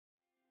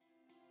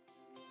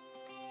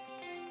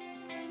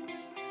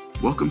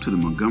Welcome to the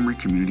Montgomery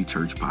Community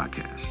Church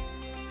Podcast.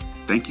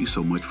 Thank you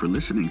so much for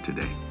listening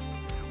today.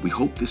 We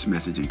hope this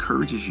message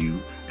encourages you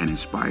and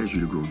inspires you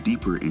to grow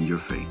deeper in your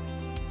faith.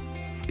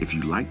 If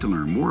you'd like to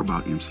learn more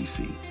about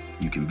MCC,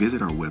 you can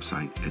visit our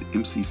website at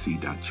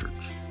mcc.church.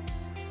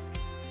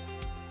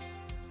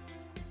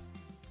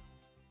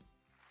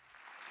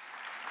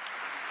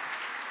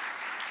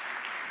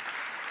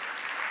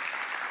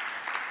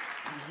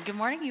 Good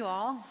morning, you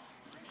all.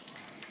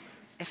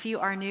 If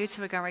you are new to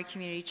Montgomery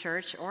Community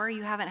Church or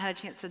you haven't had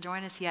a chance to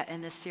join us yet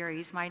in this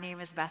series, my name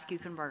is Beth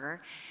Guckenberger,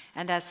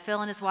 and as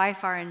Phil and his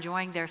wife are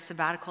enjoying their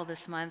sabbatical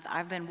this month,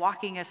 I've been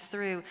walking us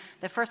through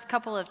the first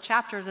couple of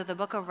chapters of the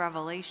book of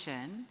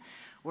Revelation,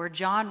 where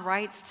John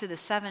writes to the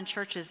 7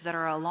 churches that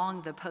are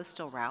along the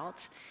postal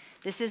route.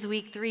 This is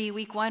week 3.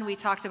 Week 1, we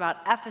talked about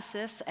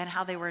Ephesus and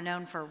how they were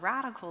known for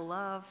radical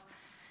love.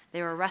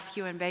 They were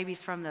rescuing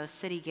babies from those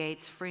city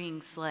gates,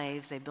 freeing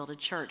slaves. They built a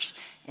church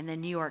in the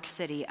New York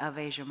City of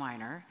Asia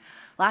Minor.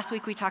 Last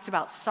week we talked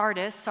about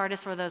Sardis.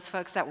 Sardis were those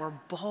folks that were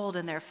bold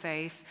in their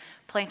faith,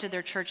 planted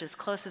their church as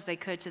close as they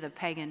could to the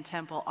pagan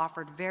temple,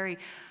 offered very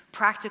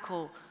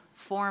practical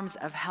forms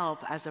of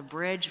help as a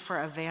bridge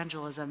for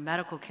evangelism,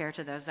 medical care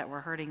to those that were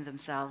hurting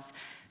themselves.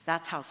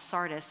 That's how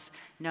Sardis,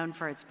 known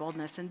for its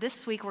boldness. And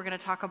this week we're going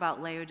to talk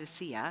about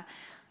Laodicea.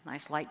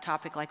 Nice light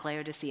topic like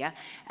Laodicea.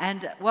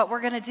 And what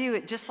we're going to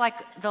do, just like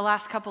the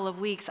last couple of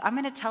weeks, I'm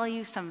going to tell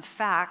you some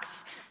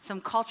facts,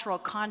 some cultural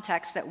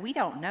context that we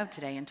don't know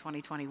today in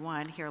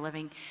 2021 here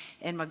living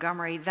in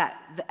Montgomery that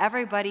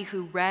everybody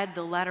who read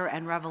the letter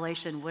and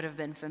Revelation would have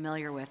been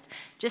familiar with,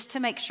 just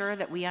to make sure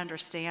that we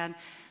understand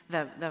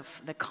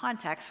the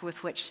context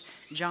with which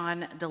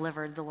John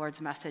delivered the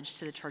Lord's message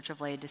to the church of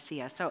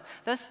Laodicea. So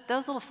those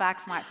little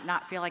facts might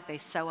not feel like they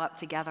sew up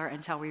together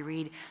until we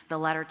read the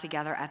letter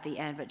together at the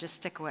end, but just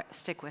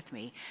stick with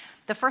me.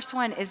 The first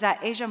one is that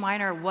Asia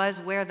Minor was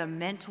where the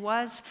mint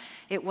was.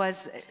 It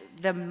was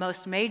the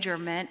most major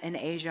mint in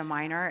Asia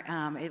Minor.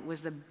 It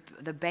was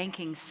the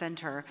banking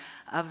center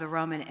of the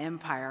Roman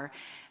Empire.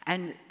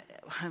 And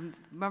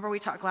remember we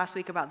talked last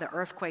week about the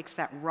earthquakes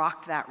that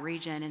rocked that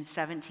region in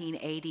 17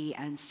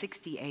 AD and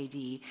 60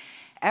 AD.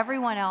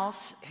 Everyone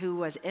else who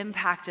was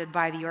impacted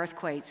by the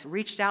earthquakes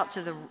reached out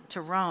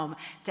to Rome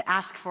to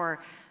ask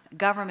for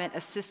government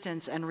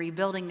assistance in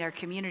rebuilding their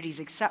communities,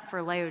 except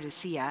for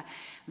Laodicea.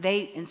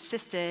 They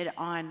insisted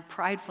on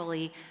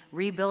pridefully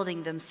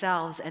rebuilding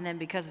themselves, and then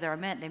because they're a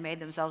mint, they made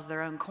themselves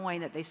their own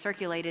coin that they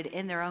circulated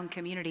in their own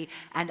community,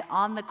 and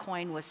on the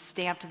coin was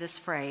stamped this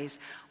phrase,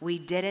 "We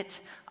did it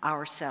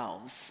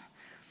ourselves."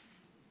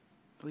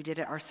 We did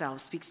it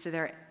ourselves. Speaks to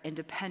their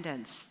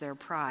independence, their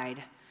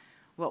pride,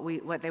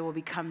 what they will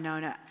become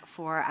known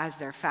for as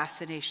their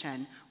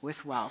fascination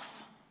with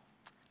wealth.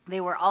 They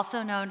were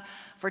also known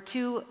for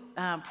 2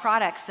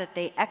 products that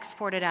they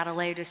exported out of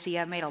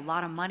Laodicea, made a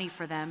lot of money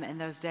for them in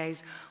those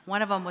days.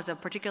 One of them was a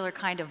particular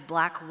kind of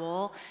black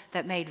wool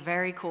that made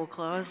very cool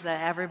clothes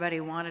that everybody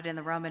wanted in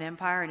the Roman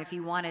Empire. And if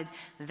you wanted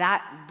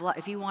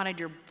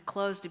your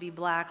clothes to be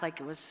black, like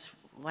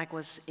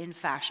was in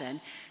fashion,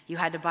 you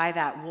had to buy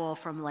that wool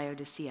from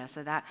Laodicea.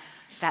 So that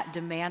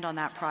demand on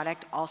that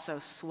product also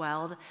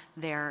swelled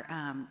their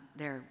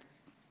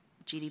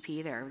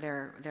GDP,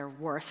 their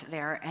worth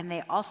there. And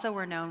they also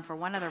were known for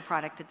one other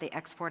product that they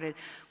exported,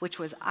 which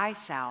was eye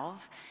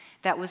salve,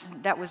 that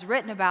was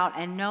written about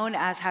and known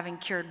as having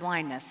cured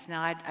blindness.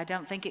 Now, I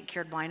don't think it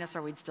cured blindness,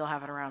 or we'd still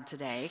have it around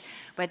today,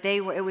 but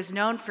it was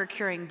known for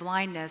curing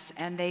blindness,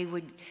 and they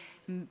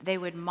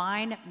would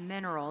mine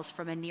minerals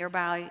from a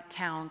nearby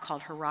town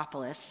called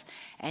Hierapolis,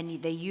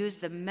 and they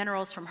used the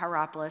minerals from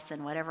Hierapolis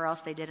and whatever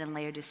else they did in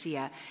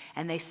Laodicea,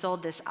 and they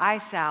sold this eye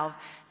salve.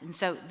 And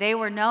so they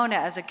were known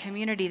as a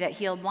community that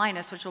healed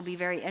blindness, which will be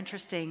very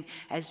interesting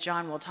as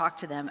John will talk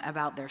to them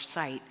about their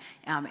sight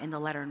in the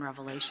letter in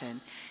Revelation.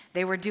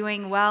 They were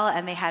doing well,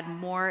 and they had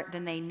more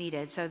than they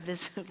needed. So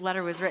this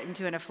letter was written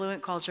to an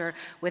affluent culture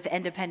with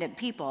independent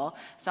people.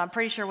 So I'm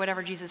pretty sure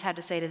whatever Jesus had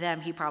to say to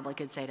them, he probably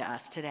could say to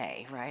us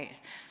today, right?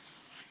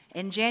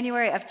 In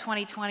January of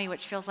 2020,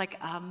 which feels like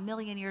a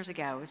million years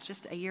ago, it was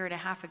just a year and a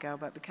half ago,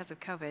 but because of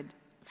COVID, it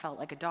felt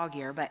like a dog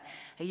year. But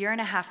a year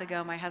and a half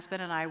ago, my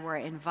husband and I were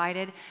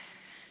invited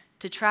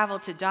to travel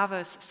to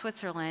Davos,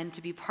 Switzerland,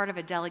 to be part of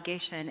a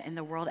delegation in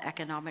the World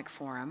Economic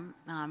Forum.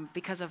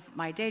 Because of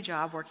my day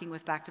job working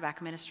with Back to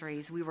Back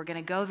Ministries, we were going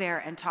to go there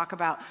and talk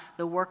about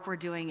the work we're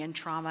doing in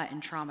trauma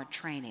and trauma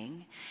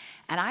training.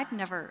 And I've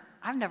never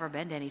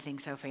been to anything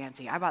so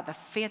fancy. I bought the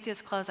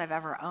fanciest clothes I've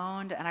ever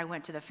owned, and I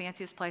went to the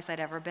fanciest place I'd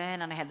ever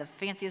been, and I had the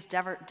fanciest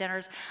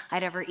dinners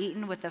I'd ever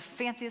eaten with the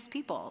fanciest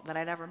people that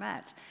I'd ever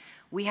met.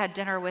 We had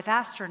dinner with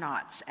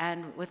astronauts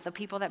and with the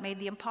people that made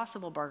the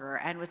Impossible Burger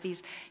and with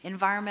these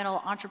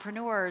environmental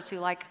entrepreneurs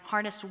who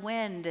harnessed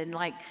wind and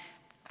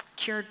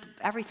cured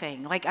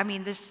everything.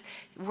 This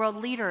world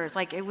leaders,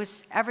 it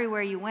was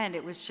everywhere you went.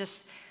 It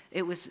was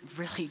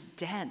really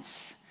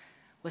dense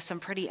with some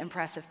pretty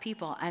impressive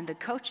people. And the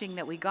coaching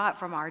that we got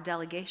from our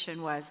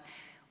delegation was,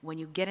 when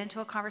you get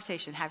into a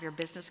conversation, have your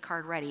business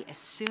card ready. As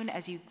soon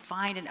as you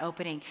find an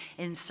opening,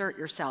 insert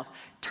yourself.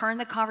 Turn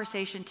the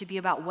conversation to be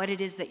about what it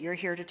is that you're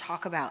here to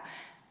talk about.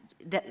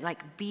 That,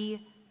 like,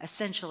 be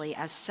essentially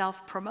as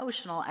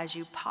self-promotional as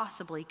you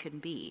possibly can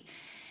be.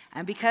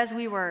 And because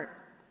we were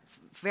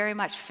very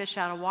much fish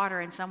out of water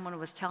and someone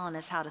was telling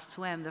us how to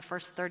swim the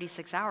first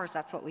 36 hours,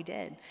 that's what we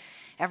did.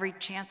 Every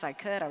chance I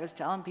could, I was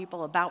telling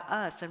people about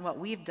us and what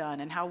we've done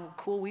and how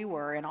cool we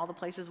were and all the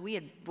places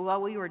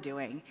what we were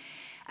doing.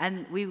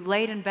 And we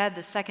laid in bed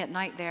the second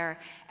night there,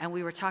 and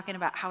we were talking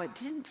about how it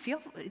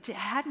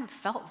hadn't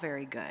felt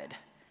very good.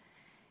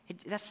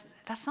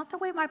 That's not the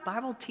way my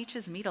Bible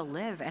teaches me to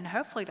live, and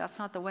hopefully that's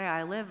not the way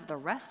I live the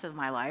rest of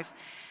my life.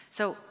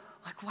 So,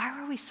 like, why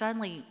were we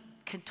suddenly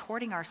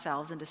contorting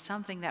ourselves into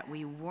something that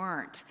we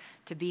weren't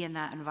to be in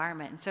that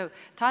environment? And so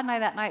Todd and I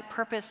that night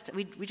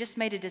we just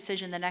made a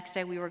decision the next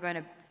day we were going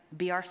to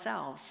be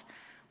ourselves.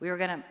 We were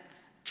going to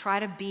try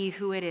to be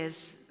who it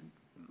is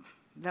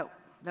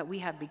that we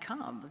had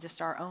become,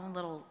 just our own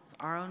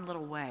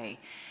little way.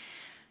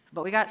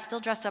 But we got still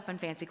dressed up in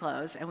fancy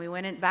clothes, and we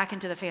went back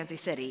into the fancy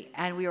city,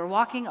 and we were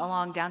walking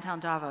along downtown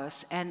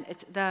Davos, and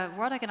the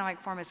World Economic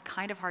Forum is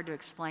kind of hard to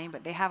explain,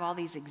 but they have all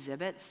these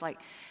exhibits, like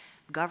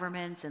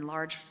governments and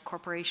large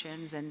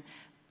corporations and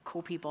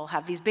cool people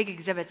have these big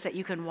exhibits that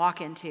you can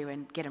walk into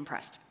and get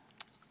impressed.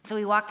 So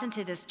we walked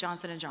into this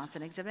Johnson &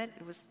 Johnson exhibit.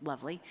 It was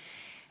lovely.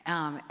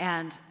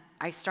 And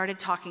I started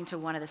talking to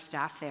one of the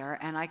staff there,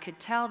 and I could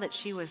tell that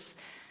she was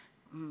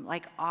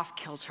like off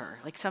kilter,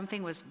 like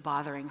something was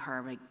bothering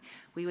her. Like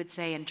we would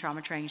say in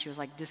trauma training, she was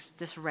like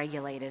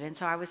dysregulated. And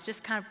so I was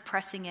just kind of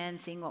pressing in,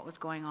 seeing what was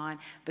going on,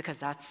 because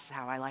that's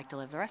how I like to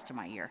live the rest of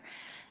my year.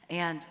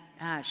 And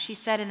she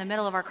said in the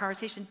middle of our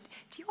conversation,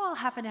 "Do you all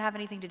happen to have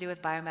anything to do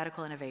with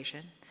biomedical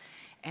innovation?"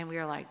 And we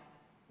were like,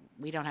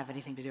 "We don't have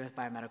anything to do with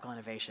biomedical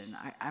innovation."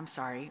 I'm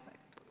sorry.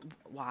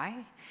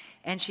 Why?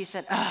 And she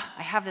said,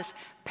 I have this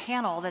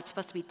panel that's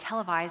supposed to be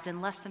televised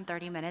in less than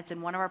 30 minutes,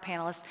 and one of our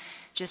panelists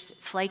just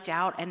flaked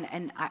out,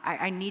 and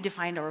I need to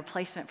find a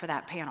replacement for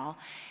that panel.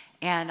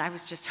 And I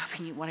was just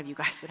hoping one of you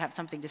guys would have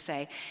something to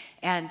say.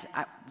 And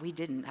we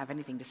didn't have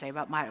anything to say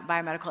about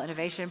biomedical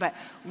innovation, but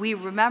we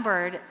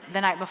remembered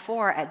the night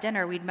before at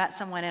dinner, we'd met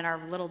someone in our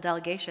little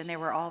delegation. They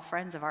were all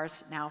friends of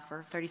ours now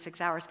for 36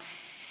 hours.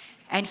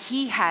 And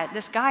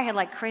this guy had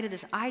like created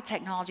this eye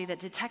technology that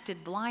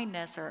detected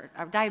blindness or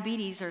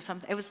diabetes or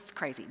something. It was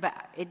crazy, but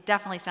it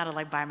definitely sounded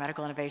like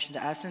biomedical innovation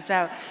to us. And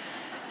so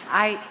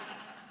I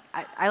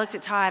looked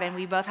at Todd, and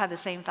we both had the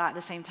same thought at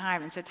the same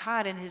time. And so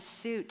Todd, in his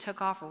suit,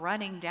 took off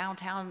running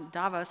downtown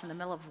Davos in the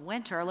middle of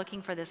winter,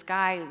 looking for this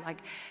guy,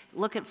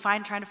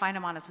 trying to find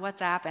him on his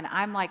WhatsApp. And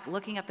I'm like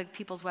looking at the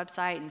people's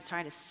website and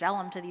trying to sell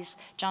him to these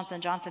Johnson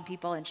 & Johnson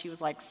people. And she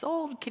was like,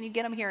 "Sold, can you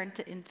get him here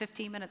in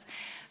 15 minutes?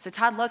 So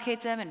Todd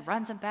locates him and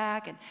runs him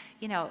back. And,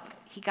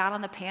 he got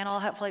on the panel.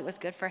 Hopefully it was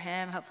good for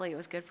him. Hopefully it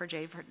was good for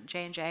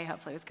J&J.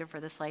 Hopefully it was good for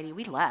this lady.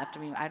 We left. I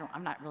mean,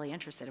 I'm not really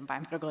interested in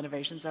biomedical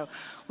innovation, so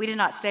we did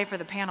not stay for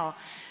the panel.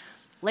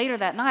 Later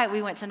that night,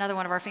 we went to another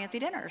one of our fancy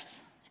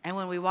dinners. And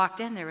when we walked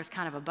in, there was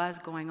kind of a buzz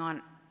going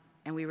on,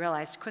 and we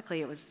realized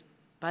quickly it was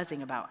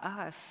buzzing about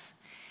us.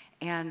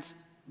 And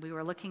we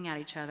were looking at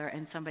each other,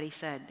 and somebody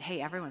said,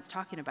 "Hey, everyone's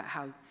talking about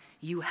how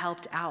you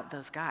helped out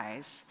those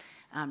guys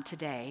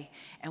today."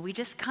 And we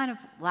just kind of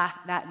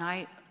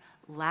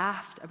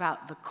laughed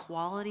about the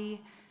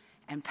quality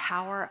and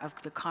power of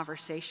the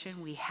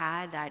conversation we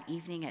had that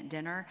evening at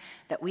dinner,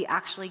 that we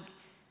actually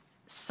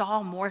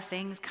saw more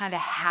things kind of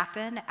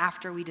happen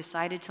after we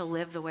decided to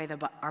live the way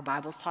our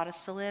Bibles taught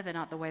us to live and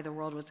not the way the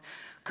world was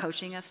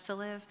coaching us to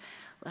live.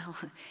 Well,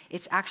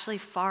 it's actually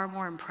far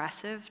more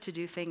impressive to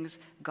do things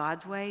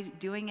God's way.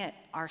 Doing it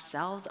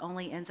ourselves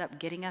only ends up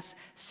getting us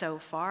so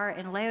far.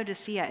 And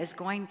Laodicea is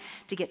going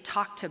to get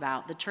talked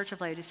about. The church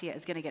of Laodicea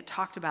is going to get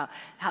talked about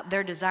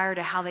their desire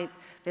to how they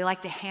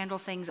like to handle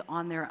things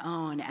on their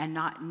own and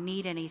not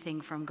need anything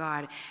from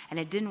God. And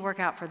it didn't work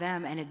out for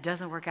them, and it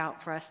doesn't work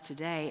out for us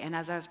today. And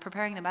as I was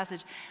preparing the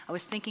message, I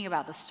was thinking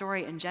about the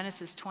story in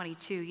Genesis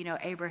 22.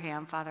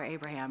 Abraham, Father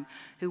Abraham,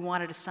 who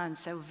wanted a son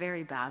so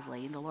very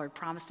badly. And the Lord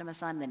promised him a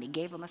son, then he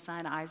gave him a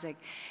son, Isaac.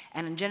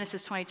 And in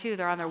Genesis 22,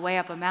 they're on their way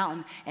up a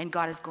mountain, and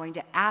God is going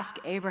to ask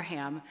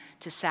Abraham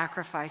to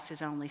sacrifice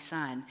his only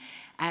son.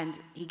 And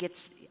he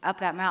gets up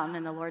that mountain,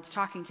 and the Lord's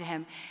talking to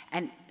him,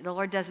 and the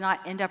Lord does not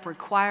end up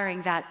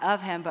requiring that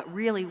of him, but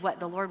really what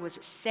the Lord was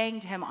saying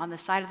to him on the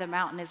side of the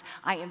mountain is,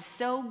 "I am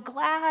so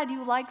glad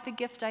you like the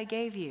gift I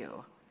gave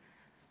you.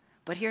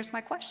 But here's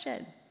my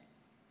question.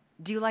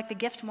 Do you like the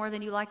gift more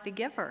than you like the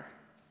giver?"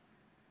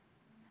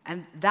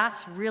 And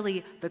that's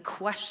really the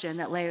question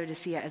that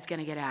Laodicea is going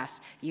to get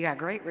asked. You got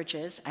great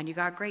riches and you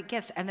got great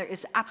gifts, and there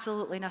is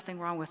absolutely nothing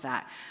wrong with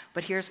that.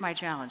 But here's my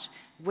challenge.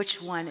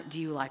 Which one do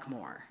you like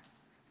more?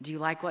 Do you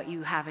like what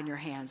you have in your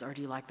hands, or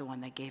do you like the one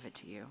that gave it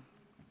to you?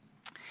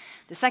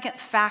 The second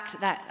fact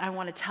that I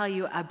want to tell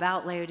you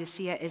about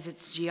Laodicea is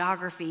its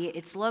geography.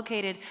 It's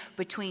located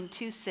between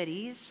two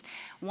cities.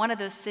 One of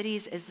those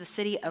cities is the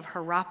city of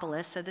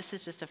Hierapolis. So this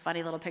is just a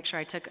funny little picture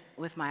I took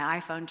with my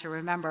iPhone to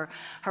remember.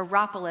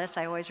 Hierapolis,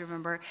 I always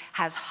remember,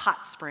 has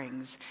hot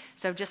springs.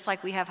 So just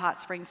like we have hot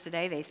springs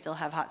today, they still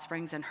have hot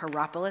springs in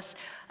Hierapolis.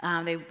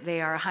 They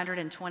are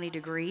 120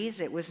 degrees.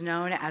 It was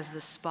known as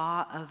the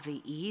Spa of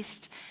the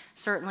East.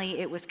 Certainly,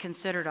 it was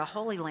considered a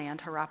holy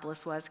land,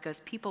 Hierapolis was,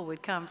 because people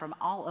would come from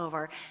all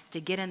over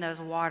to get in those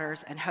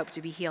waters and hope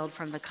to be healed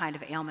from the kind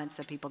of ailments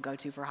that people go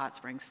to for hot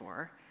springs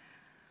for.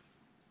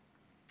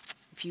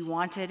 If you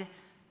wanted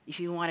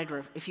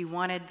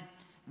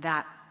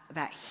that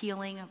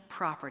healing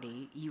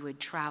property, you would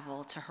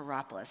travel to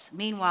Hierapolis.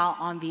 Meanwhile,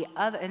 on the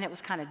other, and it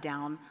was kind of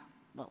down,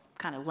 well,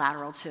 kind of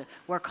lateral to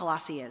where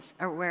Colossae is,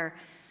 or where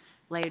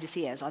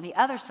Laodicea is. On the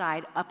other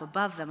side, up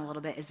above them a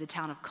little bit, is the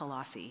town of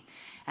Colossae.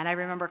 And I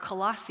remember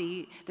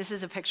Colossae, this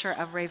is a picture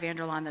of Ray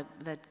Vanderlaan,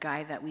 the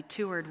guy that we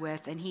toured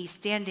with, and he's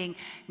standing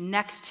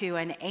next to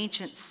an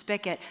ancient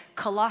spigot.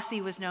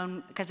 Colossae was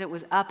known, because it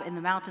was up in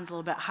the mountains a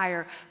little bit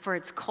higher, for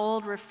its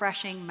cold,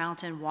 refreshing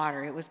mountain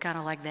water. It was kind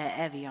of like the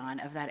Evian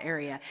of that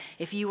area.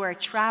 If you were a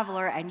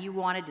traveler and you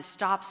wanted to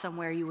stop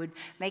somewhere, you would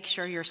make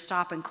sure your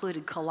stop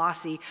included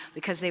Colossae,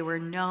 because they were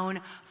known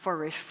for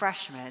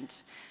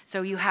refreshment.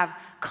 So you have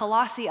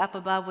Colossae up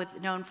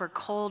above, known for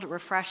cold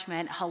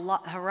refreshment,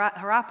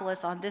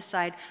 Hierapolis on this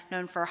side,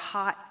 known for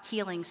hot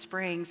healing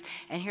springs,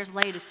 and here's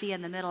Laodicea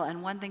in the middle.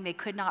 And one thing they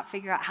could not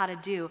figure out how to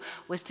do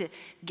was to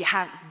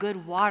have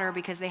good water,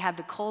 because they had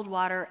the cold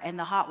water and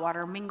the hot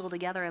water mingled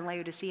together in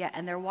Laodicea,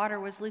 and their water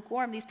was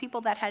lukewarm. These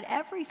people that had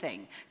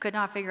everything could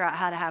not figure out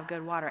how to have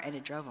good water, and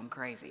it drove them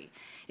crazy.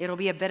 It'll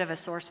be a bit of a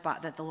sore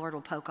spot that the Lord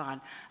will poke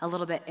on a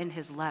little bit in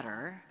his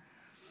letter.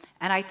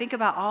 And I think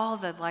about all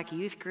the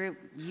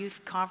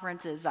youth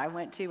conferences I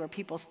went to where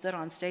people stood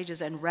on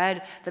stages and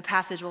read the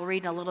passage we'll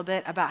read in a little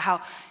bit about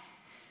how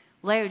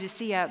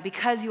Laodicea,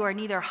 because you are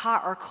neither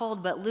hot or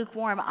cold but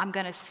lukewarm, I'm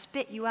going to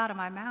spit you out of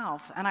my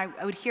mouth. And I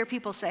would hear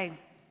people say,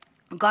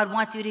 God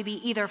wants you to be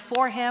either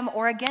for him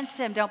or against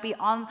him. Don't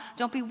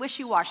be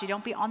wishy-washy.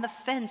 Don't be on the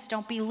fence.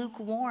 Don't be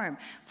lukewarm.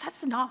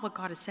 That's not what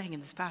God is saying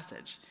in this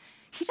passage.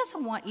 He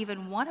doesn't want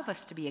even one of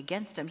us to be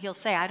against him. He'll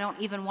say, I don't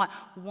even want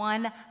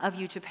one of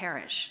you to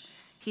perish.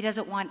 He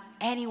doesn't want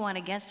anyone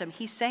against him.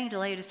 He's saying to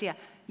Laodicea,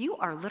 you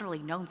are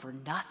literally known for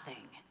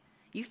nothing.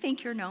 You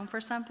think you're known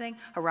for something?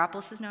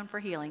 Hierapolis is known for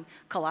healing.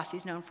 Colossae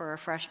is known for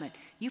refreshment.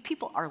 You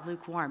people are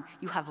lukewarm.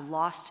 You have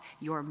lost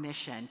your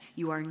mission.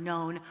 You are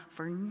known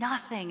for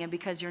nothing. And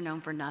because you're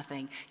known for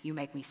nothing, you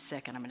make me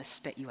sick, and I'm going to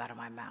spit you out of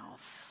my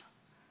mouth.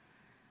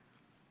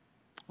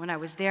 When I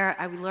was there,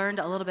 I learned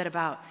a little bit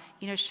about,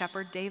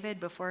 Shepherd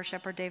David. Before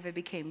Shepherd David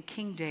became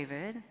King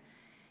David,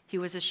 he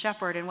was a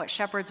shepherd, and what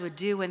shepherds would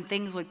do when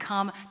things would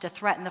come to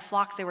threaten the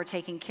flocks they were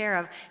taking care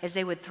of is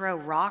they would throw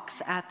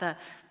rocks at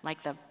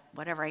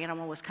whatever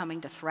animal was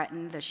coming to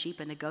threaten the sheep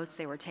and the goats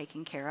they were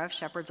taking care of.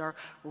 Shepherds are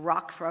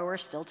rock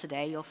throwers still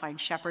today. You'll find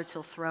shepherds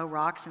who'll throw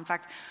rocks. In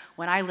fact,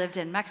 when I lived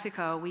in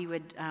Mexico,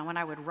 when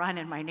I would run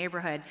in my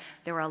neighborhood,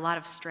 there were a lot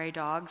of stray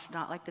dogs,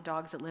 not like the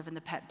dogs that live in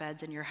the pet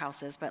beds in your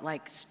houses, but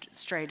like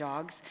stray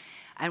dogs.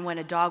 And when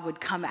a dog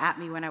would come at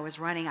me when I was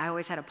running, I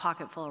always had a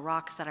pocket full of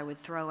rocks that I would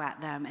throw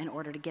at them in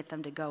order to get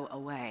them to go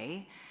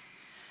away.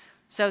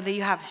 So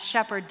you have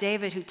Shepherd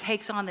David, who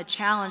takes on the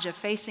challenge of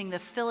facing the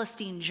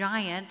Philistine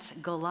giant,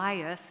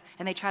 Goliath,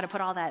 and they try to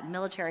put all that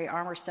military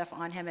armor stuff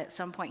on him. At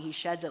some point, he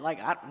sheds it like,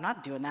 I'm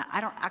not doing that.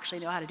 I don't actually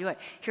know how to do it.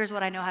 Here's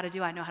what I know how to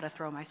do. I know how to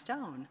throw my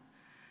stone.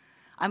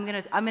 I'm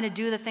gonna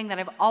do the thing that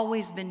I've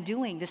always been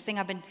doing, this thing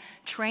I've been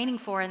training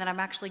for and that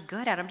I'm actually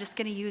good at. I'm just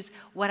gonna use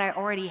what I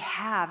already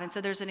have. And so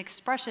there's an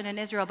expression in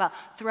Israel about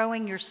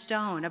throwing your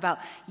stone, about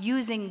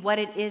using what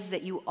it is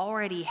that you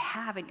already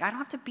have. And I don't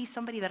have to be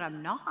somebody that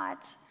I'm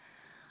not.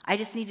 I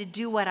just need to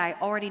do what I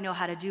already know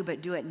how to do,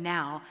 but do it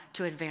now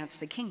to advance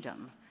the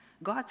kingdom,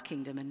 God's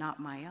kingdom and not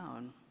my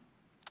own.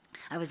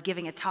 I was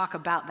giving a talk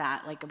about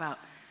that, about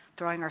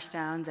throwing our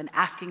stones and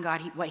asking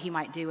God what he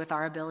might do with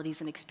our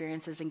abilities and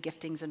experiences and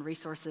giftings and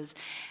resources.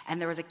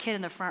 And there was a kid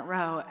in the front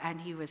row,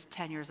 and he was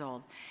 10 years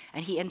old.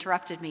 And he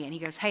interrupted me, and he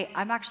goes, hey,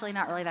 I'm actually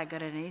not really that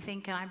good at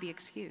anything. Can I be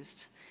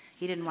excused?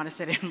 He didn't want to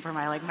sit in for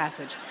my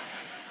message.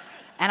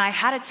 And I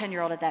had a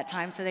 10-year-old at that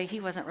time, so he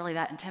wasn't really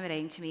that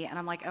intimidating to me. And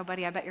I'm like, oh,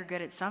 buddy, I bet you're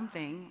good at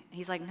something.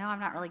 He's like, no, I'm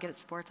not really good at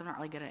sports. I'm not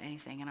really good at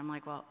anything. And I'm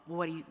like, well,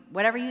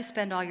 whatever you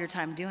spend all your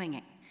time doing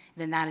it,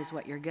 then that is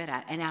what you're good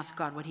at. And ask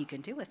God what he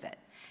can do with it.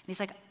 And he's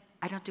like,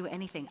 I don't do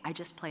anything. I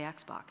just play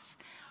Xbox.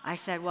 I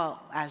said,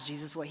 well, ask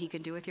Jesus what he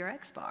can do with your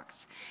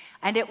Xbox.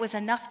 And it was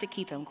enough to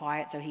keep him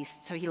quiet, so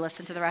he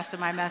listened to the rest of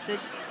my message.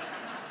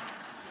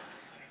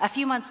 A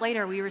few months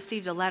later, we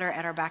received a letter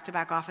at our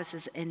back-to-back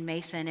offices in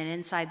Mason, and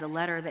inside the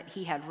letter that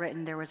he had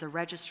written, there was a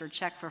registered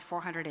check for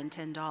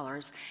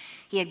 $410.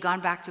 He had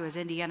gone back to his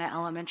Indiana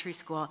elementary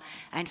school,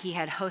 and he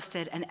had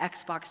hosted an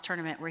Xbox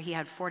tournament where he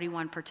had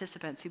 41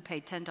 participants who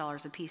paid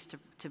 $10 apiece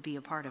to be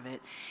a part of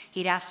it.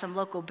 He'd asked some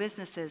local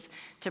businesses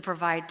to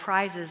provide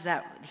prizes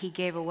that he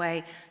gave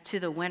away to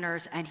the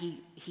winners, and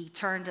he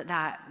turned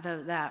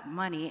that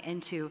money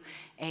into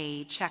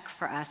a check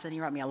for us, and he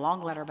wrote me a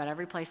long letter about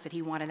every place that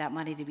he wanted that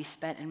money to be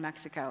spent in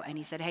Mexico. And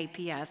he said, hey,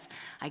 P.S.,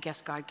 I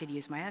guess God could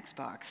use my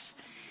Xbox.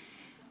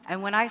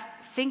 And when I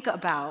think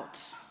about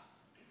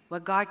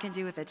what God can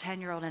do with a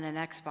 10-year-old and an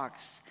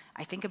Xbox,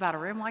 I think about a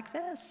room like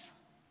this.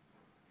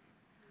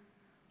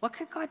 What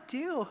could God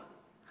do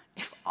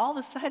if all of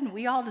a sudden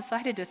we all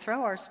decided to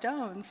throw our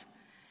stones?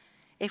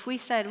 If we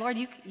said, Lord,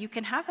 you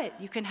can have it.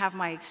 You can have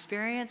my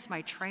experience,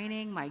 my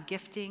training, my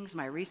giftings,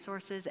 my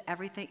resources,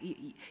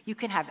 everything. You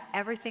can have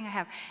everything I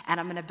have, and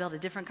I'm going to build a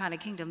different kind of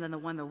kingdom than the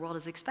one the world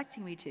is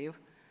expecting me to.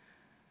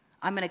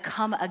 I'm going to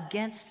come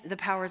against the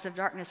powers of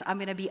darkness. I'm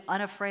going to be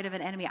unafraid of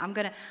an enemy. I'm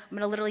going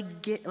to literally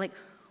get, like,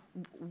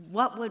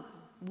 what would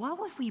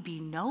we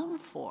be known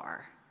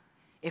for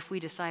if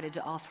we decided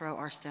to all throw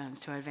our stones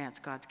to advance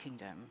God's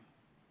kingdom?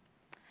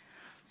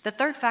 The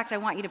third fact I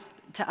want you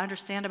to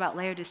understand about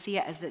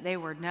Laodicea is that they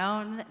were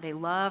known, they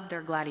loved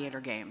their gladiator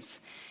games.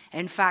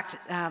 In fact,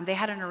 they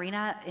had an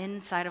arena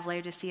inside of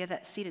Laodicea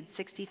that seated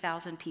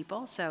 60,000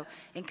 people. So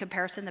in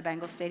comparison, the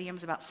Bengal Stadium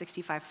is about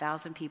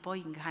 65,000 people.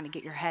 You can kind of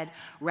get your head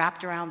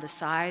wrapped around the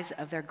size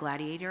of their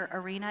gladiator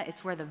arena.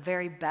 It's where the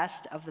very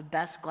best of the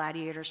best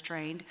gladiators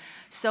trained.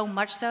 So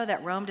much so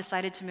that Rome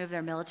decided to move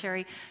their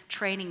military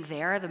training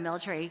there. The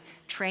military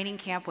training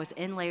camp was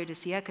in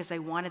Laodicea because they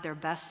wanted their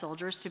best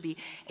soldiers to be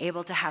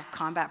able to have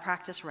combat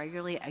practice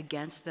regularly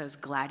against those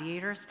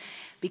gladiators.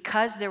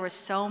 Because there was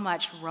so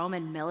much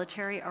Roman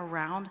military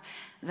around,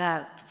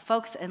 the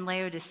folks in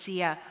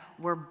Laodicea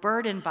were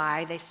burdened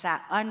by, they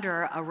sat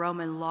under a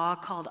Roman law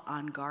called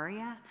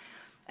Angaria.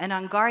 And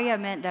Angaria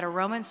meant that a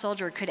Roman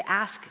soldier could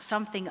ask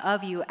something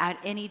of you at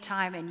any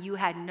time, and you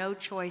had no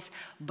choice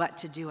but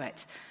to do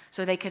it.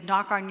 So they could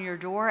knock on your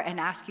door and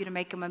ask you to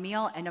make them a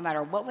meal, and no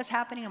matter what was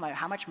happening, no matter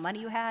how much money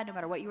you had, no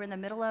matter what you were in the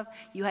middle of,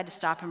 you had to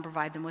stop and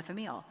provide them with a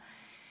meal.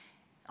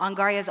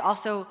 Angaria is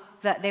also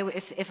that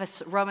if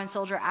a Roman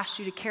soldier asked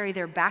you to carry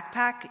their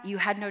backpack, you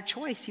had no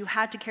choice. You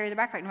had to carry the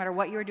backpack. No matter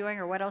what you were doing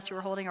or what else you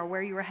were holding or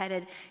where you were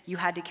headed, you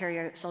had to carry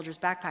a soldier's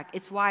backpack.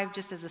 It's why,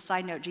 just as a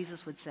side note,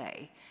 Jesus would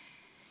say,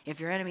 if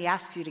your enemy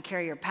asks you to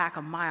carry your pack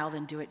a mile,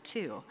 then do it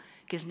too.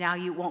 Because now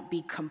you won't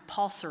be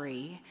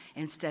compulsory.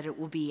 Instead, it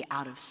will be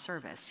out of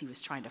service. He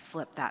was trying to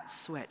flip that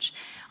switch.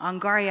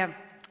 Angaria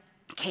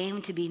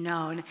came to be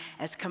known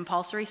as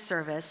compulsory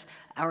service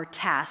or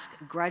task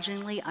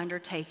grudgingly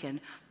undertaken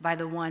by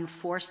the one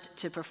forced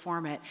to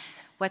perform it.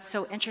 What's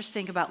so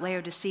interesting about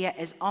Laodicea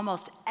is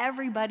almost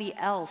everybody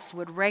else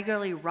would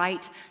regularly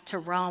write to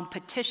Rome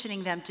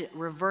petitioning them to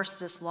reverse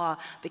this law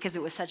because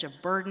it was such a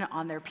burden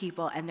on their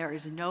people, and there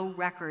is no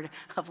record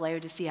of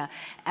Laodicea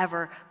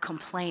ever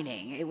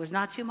complaining. It was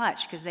not too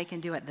much because they can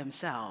do it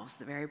themselves.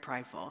 They're very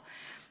prideful.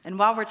 And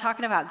while we're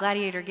talking about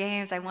gladiator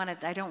games, I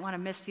don't want to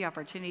miss the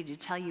opportunity to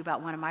tell you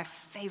about one of my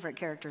favorite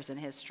characters in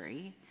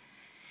history.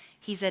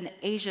 He's an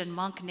Asian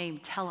monk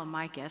named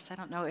Telemachus. I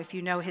don't know if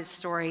you know his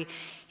story.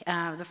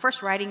 The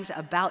first writings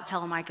about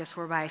Telemachus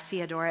were by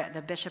Theodore,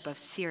 the bishop of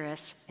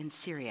Cyrrhus in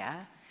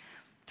Syria,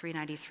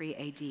 393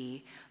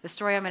 AD. The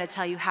story I'm going to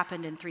tell you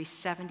happened in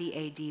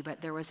 370 AD,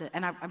 but there was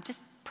and I'm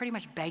just pretty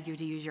much beg you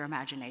to use your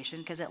imagination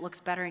because it looks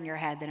better in your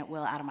head than it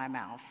will out of my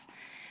mouth.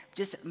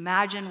 Just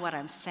imagine what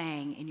I'm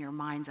saying in your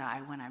mind's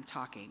eye when I'm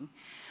talking.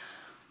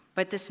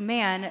 But this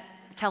man,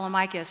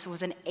 Telemachus,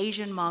 was an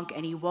Asian monk,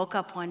 and he woke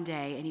up one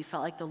day and he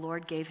felt like the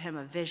Lord gave him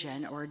a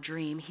vision or a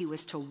dream. He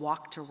was to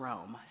walk to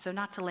Rome. So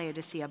not to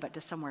Laodicea, but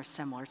to somewhere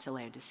similar to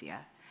Laodicea.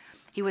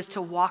 He was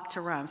to walk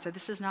to Rome. So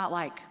this is not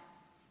like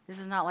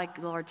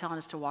the Lord telling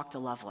us to walk to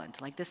Loveland.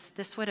 Like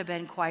this would have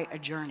been quite a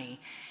journey.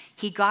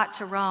 He got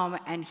to Rome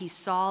and he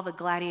saw the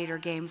gladiator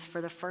games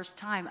for the first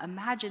time.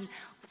 Imagine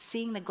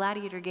seeing the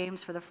gladiator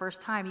games for the first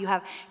time. You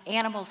have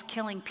animals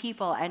killing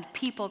people and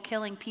people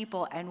killing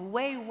people, and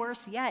way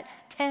worse yet,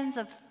 tens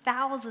of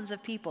thousands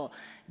of people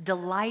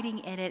delighting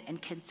in it and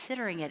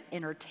considering it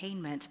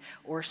entertainment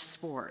or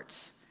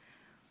sport.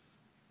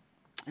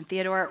 And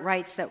Theodore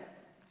writes that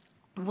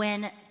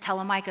when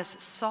Telemachus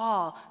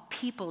saw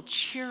people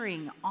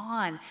cheering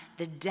on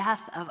the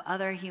death of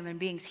other human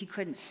beings, he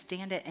couldn't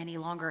stand it any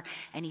longer,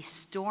 and he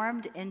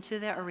stormed into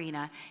the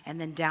arena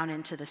and then down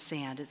into the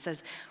sand. It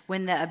says,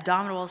 when the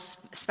abominable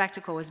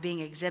spectacle was being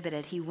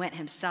exhibited, he went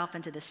himself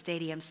into the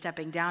stadium,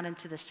 stepping down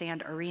into the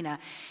sand arena.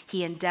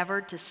 He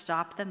endeavored to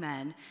stop the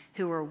men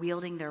who were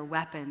wielding their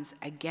weapons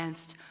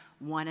against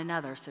one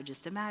another. So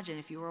just imagine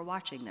if you were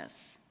watching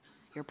this.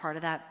 You're part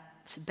of that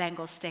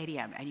Bengals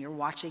Stadium, and you're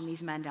watching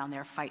these men down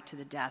there fight to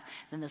the death.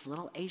 Then this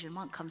little Asian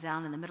monk comes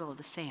down in the middle of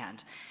the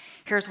sand.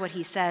 Here's what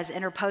he says.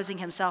 Interposing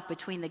himself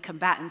between the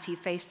combatants, he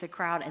faced the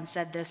crowd and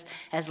said this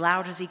as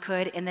loud as he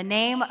could. In the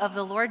name of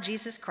the Lord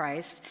Jesus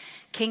Christ,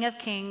 King of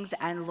kings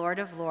and Lord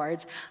of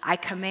lords, I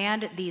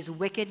command these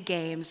wicked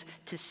games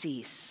to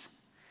cease.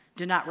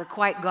 Do not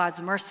requite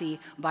God's mercy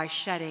by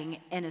shedding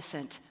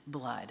innocent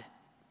blood.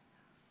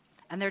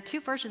 And there are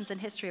two versions in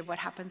history of what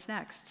happens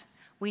next.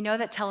 We know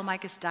that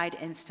Telemachus died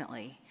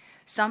instantly.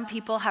 Some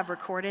people have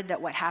recorded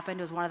that what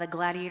happened was one of the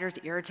gladiators,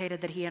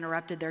 irritated that he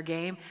interrupted their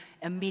game,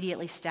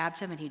 immediately stabbed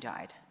him and he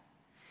died.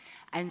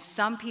 And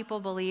some people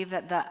believe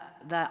that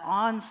the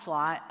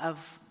onslaught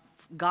of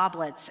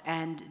goblets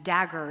and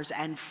daggers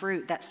and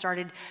fruit that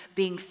started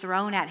being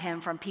thrown at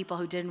him from people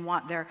who didn't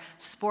want their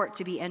sport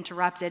to be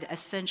interrupted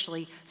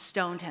essentially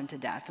stoned him to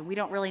death. And we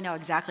don't really know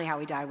exactly how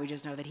he died. We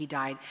just know that he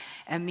died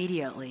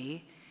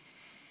immediately.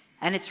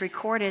 And it's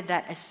recorded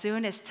that as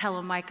soon as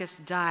Telemachus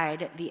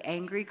died, the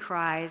angry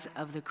cries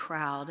of the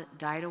crowd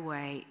died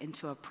away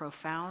into a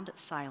profound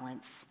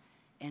silence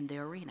in the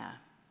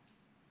arena.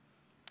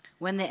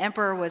 When the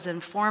emperor was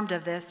informed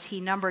of this, he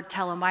numbered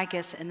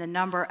Telemachus in the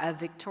number of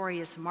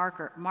victorious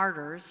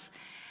martyrs,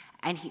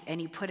 and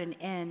he put an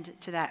end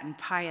to that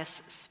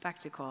impious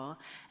spectacle.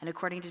 And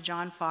according to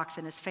John Fox,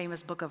 in his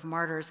famous book of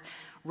Martyrs,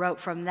 wrote,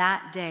 from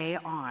that day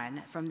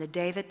on, from the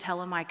day that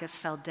Telemachus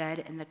fell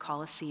dead in the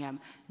Colosseum,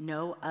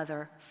 no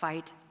other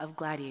fight of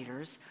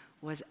gladiators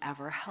was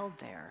ever held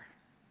there.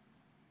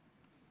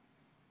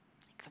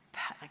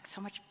 Like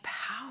so much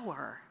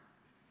power.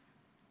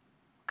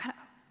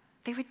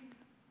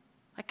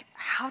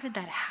 How did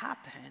that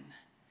happen?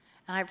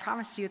 And I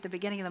promised you at the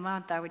beginning of the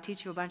month I would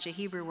teach you a bunch of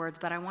Hebrew words,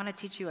 but I want to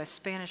teach you a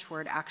Spanish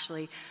word,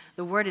 actually.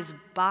 The word is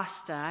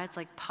basta. It's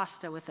like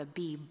pasta with a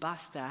B,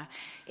 basta.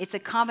 It's a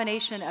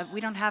combination of,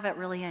 we don't have it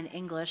really in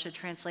English, a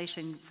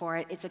translation for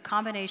it. It's a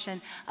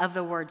combination of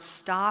the words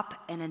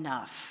stop and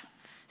enough.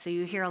 So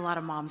you hear a lot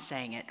of moms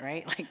saying it,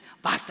 right? Like,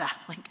 basta,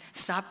 like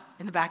stop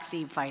in the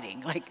backseat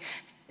fighting. Like,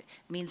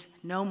 means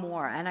no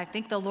more. And I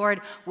think the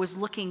Lord was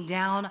looking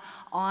down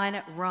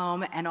on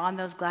Rome and on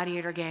those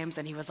gladiator games,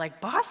 and he was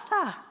like,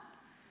 basta.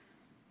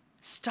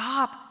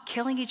 Stop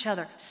killing each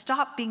other.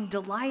 Stop being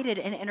delighted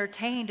and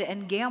entertained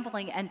and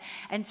gambling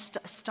and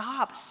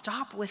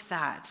stop with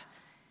that.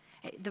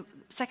 The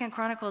 2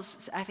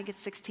 Chronicles, I think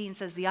it's 16,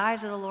 says, the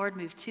eyes of the Lord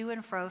move to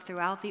and fro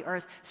throughout the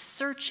earth,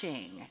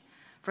 searching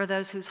for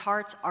those whose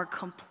hearts are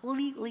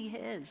completely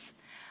his.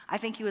 I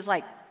think he was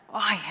like,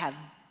 I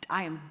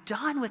am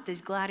done with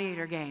these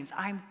gladiator games.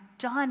 I'm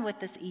done with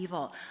this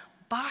evil.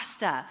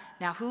 Basta.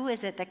 Now, who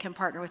is it that can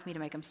partner with me to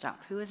make him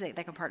stop? Who is it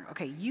that can partner?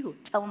 Okay, you,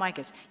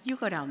 Telemachus, you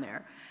go down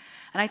there.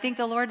 And I think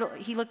the Lord,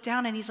 he looked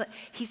down and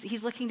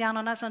he's looking down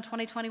on us on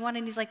 2021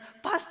 and he's like,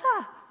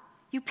 basta.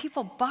 You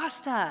people,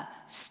 basta.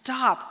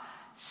 Stop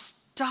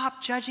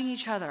judging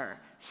each other.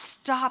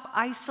 Stop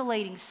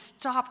isolating.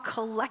 Stop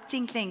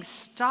collecting things.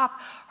 Stop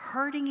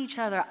hurting each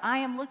other. I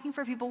am looking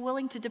for people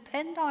willing to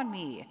depend on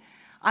me.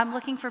 I'm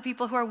looking for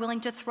people who are willing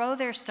to throw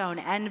their stone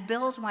and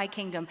build my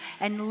kingdom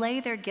and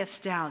lay their gifts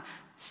down.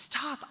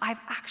 Stop. I've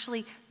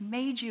actually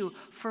made you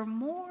for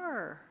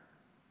more.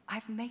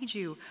 I've made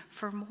you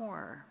for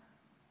more.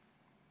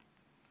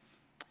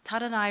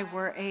 Todd and I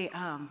were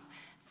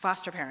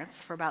foster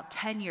parents for about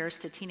 10 years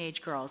to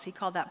teenage girls. He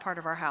called that part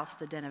of our house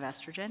the den of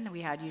estrogen.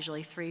 We had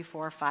usually 3,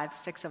 4, 5,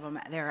 6 of them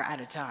there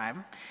at a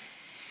time.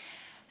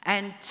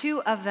 And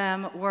 2 of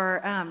them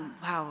were,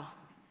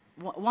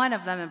 one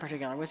of them in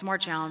particular was more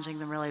challenging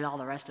than really all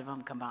the rest of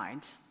them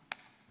combined.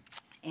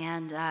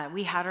 And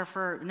we had her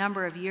for a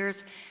number of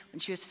years. When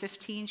she was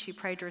 15, she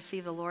prayed to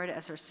receive the Lord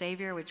as her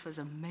Savior, which was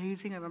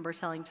amazing. I remember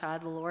telling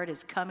Todd, the Lord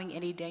is coming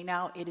any day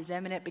now. It is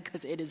imminent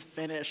because it is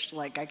finished.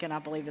 Like, I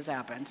cannot believe this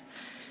happened.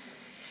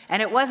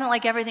 And it wasn't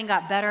like everything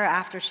got better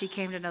after she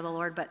came to know the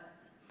Lord, but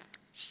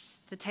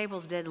the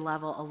tables did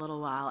level a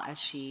little while as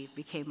she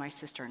became my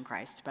sister in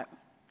Christ. But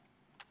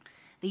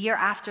the year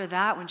after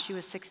that, when she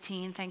was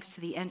 16, thanks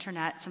to the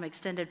internet, some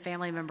extended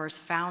family members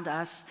found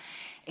us.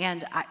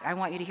 And I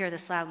want you to hear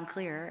this loud and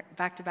clear.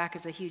 Back to Back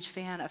is a huge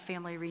fan of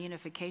family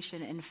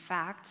reunification. In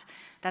fact,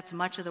 that's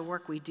much of the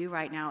work we do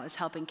right now, is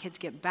helping kids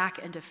get back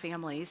into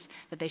families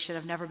that they should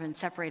have never been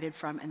separated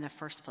from in the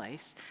first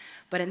place.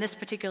 But in this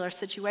particular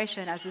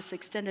situation, as this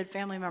extended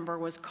family member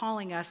was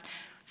calling us,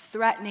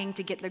 threatening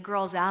to get the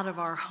girls out of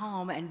our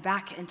home and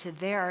back into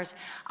theirs,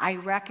 I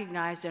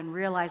recognized and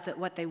realized that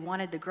what they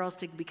wanted the girls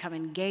to become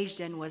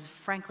engaged in was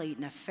frankly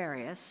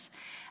nefarious.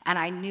 And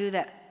I knew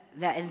that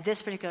in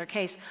this particular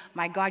case,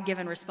 my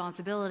God-given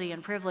responsibility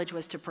and privilege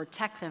was to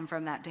protect them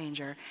from that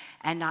danger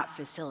and not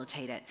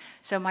facilitate it.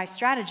 So my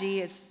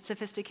strategy, as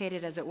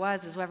sophisticated as it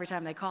was, is every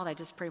time they called, I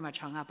just pretty much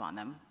hung up on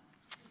them.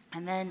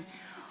 And then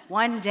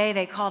one day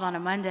they called on a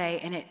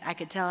Monday, and I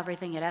could tell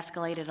everything had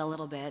escalated a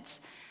little bit.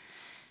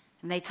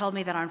 And they told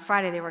me that on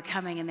Friday they were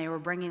coming and they were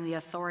bringing the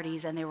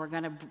authorities and they were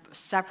going to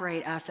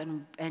separate us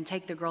and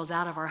take the girls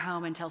out of our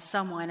home until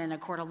someone in a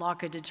court of law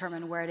could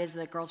determine where it is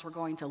that girls were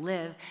going to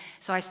live.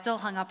 So I still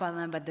hung up on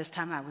them, but this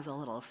time I was a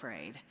little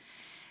afraid.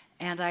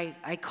 And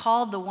I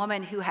called the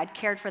woman who had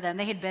cared for them.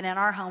 They had been in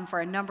our home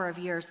for a number of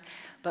years,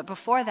 but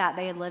before that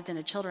they had lived in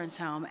a children's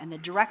home, and the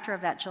director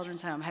of that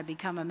children's home had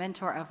become a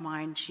mentor of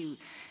mine.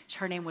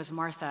 Her name was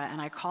Martha,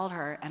 and I called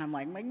her, and I'm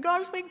like, my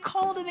gosh, they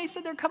called, and they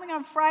said they're coming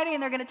on Friday,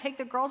 and they're going to take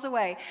the girls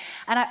away.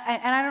 And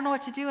I don't know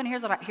what to do, and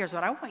here's what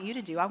I want you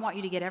to do. I want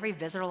you to get every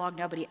visitor log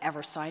nobody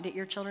ever signed at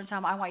your children's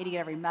home. I want you to get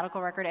every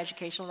medical record,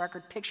 educational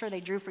record, picture they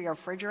drew for your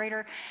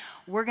refrigerator.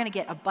 We're going to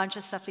get a bunch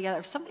of stuff together.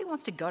 If somebody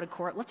wants to go to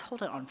court, let's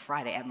hold it on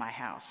Friday at my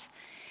house.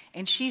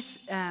 And she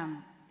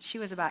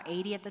was about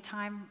 80 at the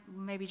time,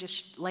 maybe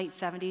just late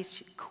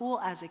 70s, cool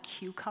as a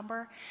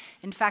cucumber.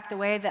 In fact, the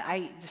way that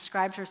I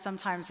described her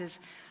sometimes is,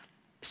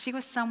 she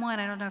was someone,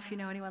 I don't know if you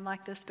know anyone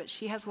like this, but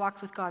she has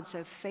walked with God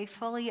so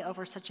faithfully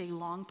over such a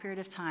long period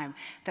of time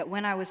that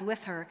when I was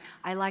with her,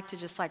 I like to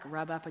just like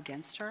rub up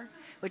against her,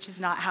 which is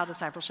not how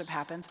discipleship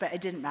happens, but it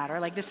didn't matter.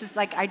 Like this is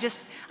like,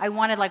 I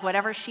wanted like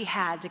whatever she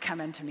had to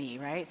come into me,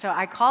 right? So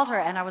I called her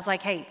and I was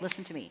like, hey,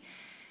 listen to me.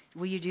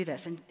 Will you do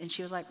this? And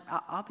she was like,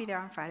 I'll be there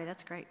on Friday.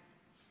 That's great.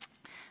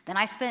 Then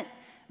I spent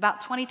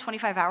about 20,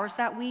 25 hours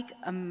that week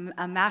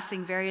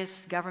amassing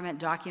various government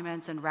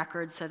documents and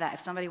records so that if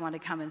somebody wanted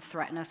to come and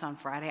threaten us on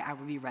Friday, I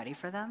would be ready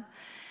for them.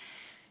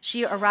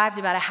 She arrived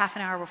about a half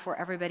an hour before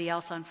everybody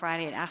else on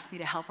Friday and asked me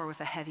to help her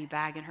with a heavy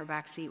bag in her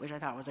back seat, which I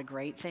thought was a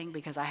great thing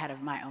because I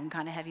had my own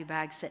kind of heavy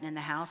bag sitting in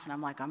the house, and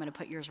I'm like, I'm going to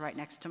put yours right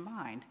next to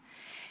mine.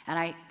 And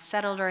I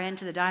settled her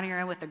into the dining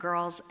room with the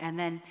girls, and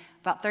then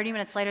about 30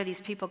 minutes later,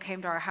 these people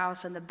came to our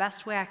house, and the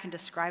best way I can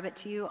describe it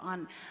to you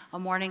on a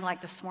morning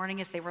like this morning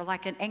is they were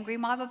like an angry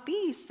mob of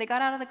beasts. They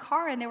got out of the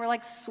car, and they were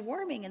like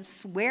swarming and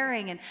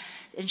swearing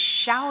and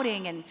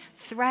shouting and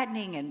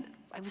threatening, and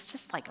it was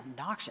just like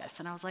obnoxious.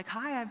 And I was like,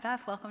 hi, I'm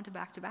Beth. Welcome to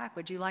Back to Back.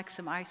 Would you like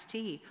some iced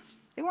tea?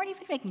 They weren't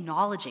even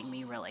acknowledging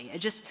me, really. It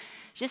just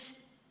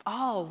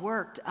all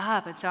worked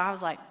up. And so I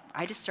was like,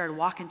 I just started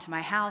walking to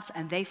my house,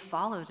 and they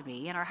followed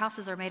me. And our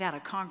houses are made out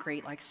of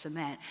concrete, like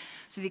cement.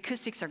 So the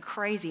acoustics are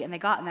crazy. And they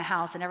got in the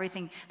house, and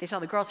everything, they saw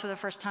the girls for the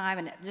first time,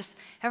 and just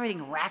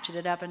everything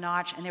ratcheted up a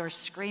notch. And they were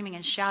screaming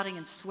and shouting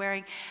and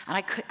swearing.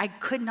 And I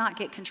could not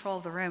get control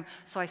of the room.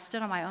 So I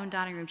stood on my own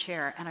dining room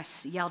chair, and I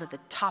yelled at the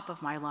top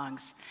of my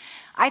lungs,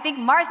 I think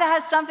Martha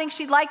has something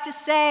she'd like to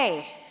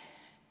say.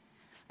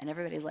 And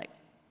everybody's like,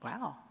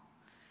 wow.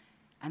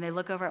 And they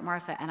look over at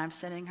Martha, and I'm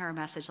sending her a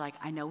message like,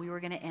 I know we were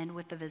going to end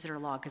with the visitor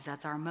log because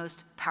that's our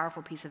most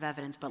powerful piece of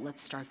evidence, but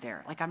let's start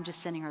there. Like, I'm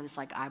just sending her this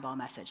like eyeball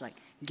message, like,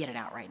 get it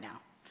out right now.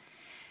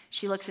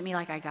 She looks at me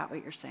like, I got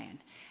what you're saying.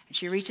 And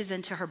she reaches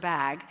into her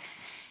bag,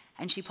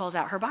 and she pulls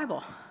out her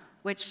Bible,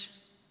 which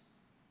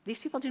these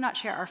people do not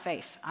share our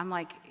faith. I'm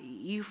like,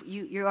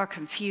 you are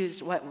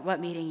confused what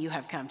meeting you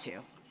have come to.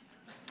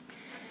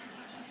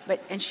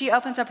 And she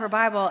opens up her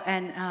Bible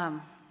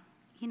and,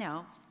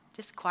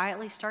 just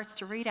quietly starts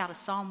to read out of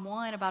Psalm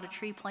 1 about a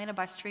tree planted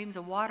by streams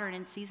of water, and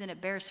in season it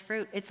bears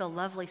fruit. It's a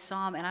lovely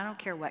psalm, and I don't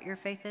care what your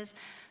faith is.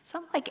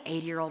 Some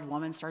 80-year-old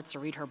woman starts to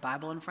read her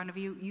Bible in front of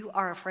you. You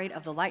are afraid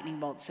of the lightning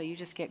bolts, so you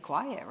just get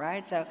quiet,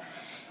 right? So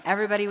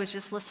everybody was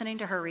just listening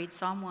to her read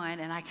Psalm 1,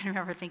 and I can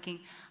remember thinking,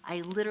 I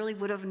literally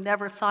would have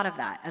never thought of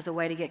that as a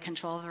way to get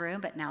control of the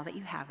room, but now that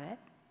you have it,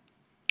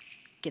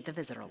 get the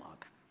visitor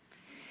log.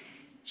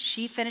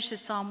 She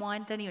finishes Psalm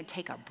 1, doesn't even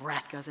take a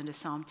breath, goes into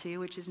Psalm 2,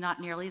 which is not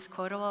nearly as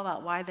quotable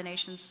about why the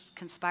nations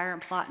conspire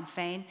and plot and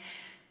feign.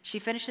 She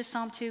finishes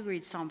Psalm 2,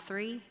 reads Psalm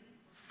 3,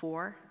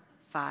 4,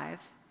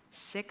 5,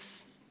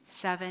 6,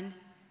 7,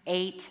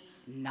 8,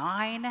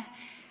 9.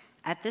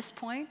 At this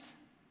point,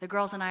 the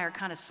girls and I are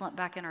kind of slumped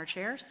back in our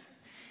chairs.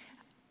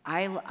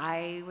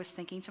 I was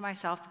thinking to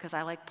myself, because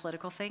I like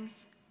political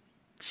things,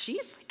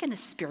 she's like in a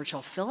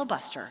spiritual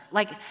filibuster.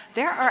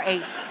 There are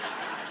a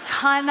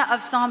ton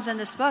of Psalms in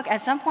this book. At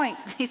some point,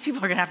 these people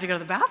are going to have to go to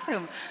the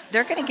bathroom.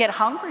 They're going to get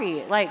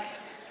hungry.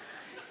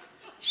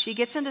 She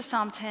gets into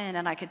Psalm 10,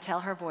 and I could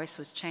tell her voice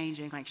was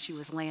changing, like she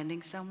was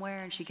landing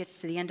somewhere. And she gets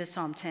to the end of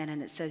Psalm 10,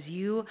 and it says,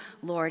 you,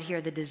 Lord,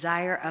 hear the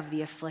desire of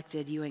the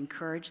afflicted. You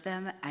encourage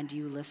them, and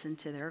you listen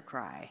to their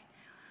cry,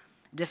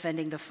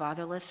 defending the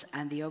fatherless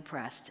and the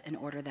oppressed, in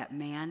order that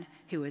man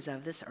who is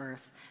of this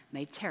earth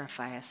may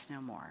terrify us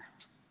no more.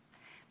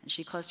 And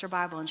she closed her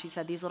Bible, and she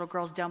said, these little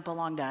girls don't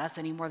belong to us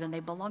any more than they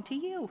belong to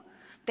you.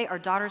 They are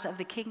daughters of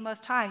the King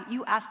Most High.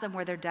 You ask them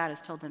where their dad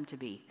has told them to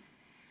be.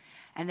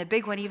 And the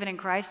big one, even in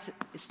Christ,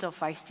 is still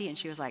feisty, and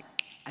she was like,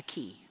 a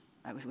key,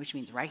 which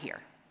means right here.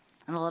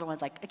 And the little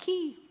one's like, a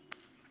key.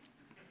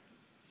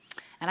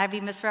 And I'd be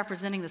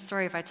misrepresenting the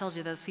story if I told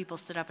you those people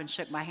stood up and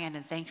shook my hand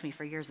and thanked me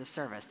for years of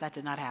service. That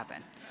did not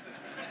happen.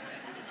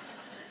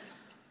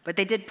 But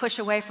they did push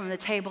away from the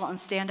table and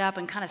stand up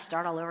and kind of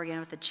start all over again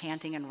with the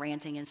chanting and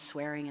ranting and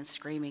swearing and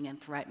screaming and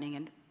threatening.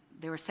 And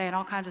they were saying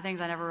all kinds of things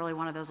I never really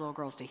wanted those little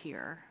girls to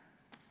hear.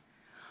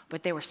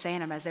 But they were saying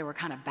them as they were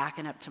kind of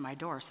backing up to my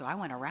door. So I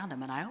went around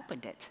them and I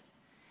opened it.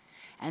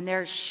 and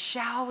they're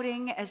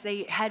shouting as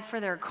they head for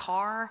their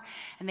car,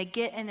 and they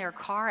get in their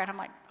car, and I'm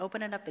like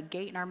opening up the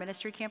gate in our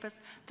ministry campus.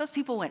 Those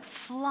people went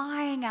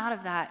flying out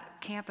of that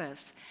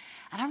campus.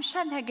 And I'm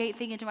shutting that gate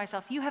thinking to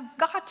myself, you have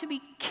got to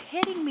be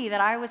kidding me that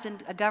I was in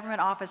a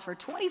government office for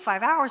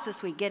 25 hours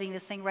this week getting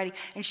this thing ready,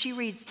 and she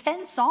reads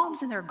 10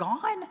 Psalms and they're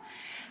gone?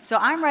 So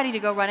I'm ready to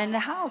go run in the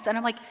house, and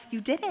I'm like,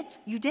 you did it,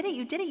 you did it,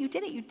 you did it, you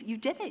did it, you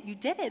did it, you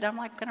did it. I'm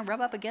like gonna rub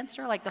up against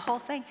her, like the whole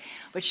thing.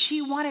 But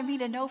she wanted me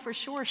to know for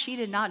sure she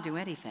did not do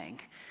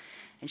anything.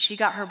 And she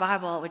got her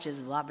Bible, which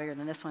is a lot bigger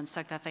than this one,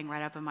 stuck that thing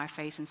right up in my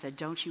face and said,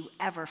 don't you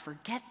ever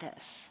forget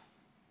this.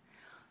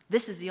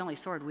 This is the only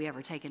sword we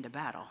ever take into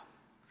battle.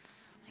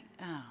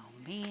 Oh,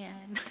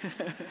 man.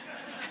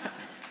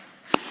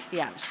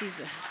 Yeah, she's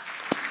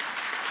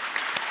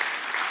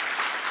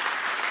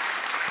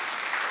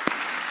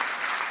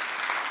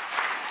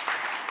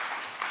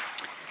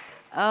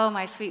Oh,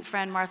 my sweet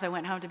friend Martha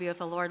went home to be with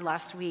the Lord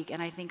last week,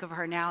 and I think of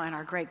her now in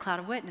our great cloud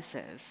of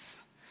witnesses.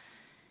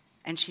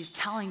 And she's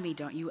telling me,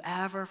 don't you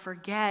ever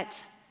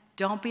forget.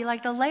 Don't be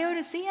like the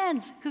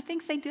Laodiceans who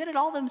thinks they did it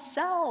all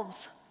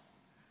themselves.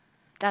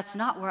 That's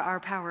not where our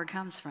power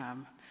comes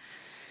from.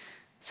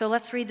 So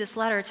let's read this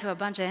letter to a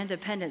bunch of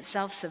independent,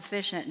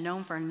 self-sufficient,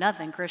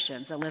 known-for-nothing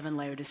Christians that live in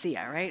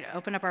Laodicea, right?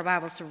 Open up our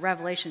Bibles to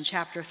Revelation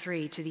chapter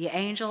 3. To the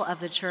angel of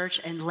the church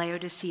in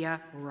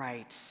Laodicea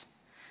write,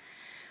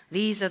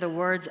 these are the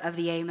words of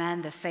the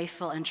Amen, the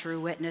faithful and true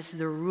witness,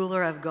 the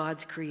ruler of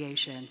God's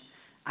creation.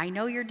 I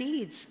know your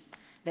deeds,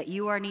 that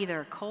you are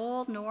neither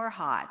cold nor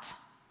hot.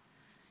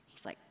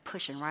 He's like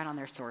pushing right on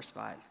their sore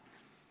spot.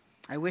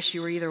 I wish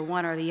you were either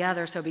one or the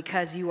other, so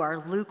because you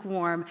are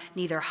lukewarm,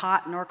 neither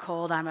hot nor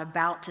cold, I'm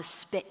about to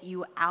spit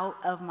you out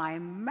of my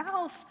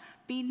mouth.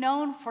 Be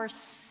known for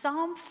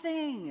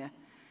something.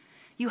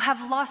 You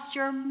have lost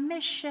your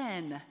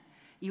mission.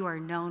 You are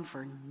known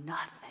for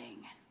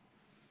nothing.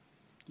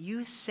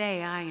 You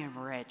say I am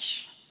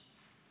rich.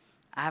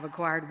 I have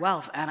acquired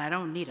wealth and I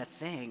don't need a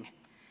thing.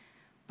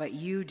 But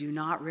you do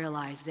not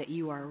realize that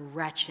you are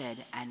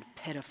wretched and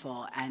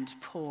pitiful and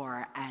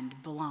poor and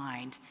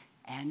blind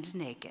and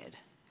naked.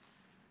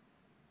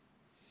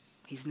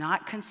 He's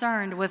not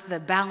concerned with the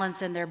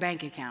balance in their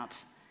bank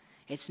account.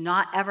 It's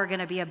not ever going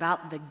to be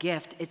about the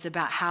gift. It's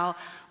about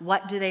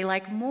what do they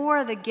like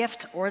more, the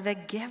gift or the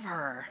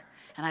giver?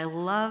 And I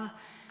love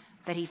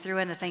that he threw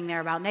in the thing there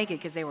about naked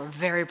because they were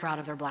very proud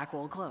of their black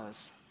wool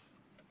clothes.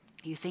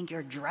 You think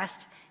you're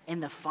dressed in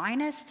the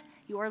finest?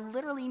 You are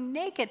literally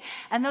naked.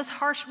 And those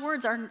harsh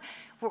words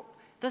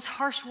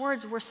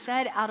were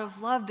said out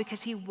of love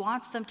because he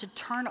wants them to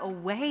turn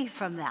away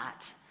from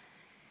that.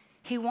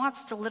 He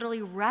wants to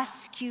literally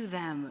rescue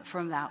them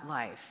from that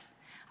life.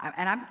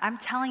 And I'm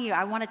telling you,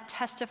 I want to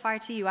testify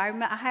to you. I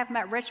have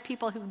met rich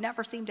people who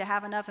never seem to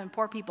have enough and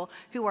poor people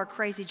who are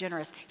crazy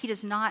generous. He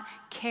does not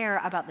care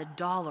about the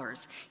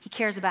dollars. He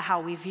cares about how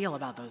we feel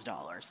about those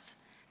dollars.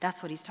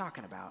 That's what he's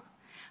talking about.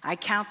 I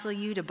counsel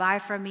you to buy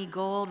from me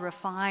gold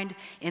refined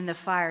in the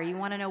fire. You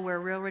want to know where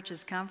real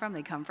riches come from?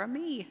 They come from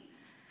me.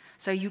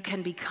 So you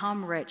can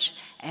become rich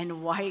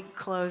and white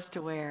clothes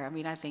to wear. I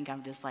mean, I think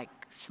I'm just like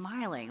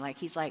smiling. Like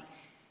he's like,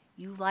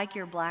 you like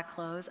your black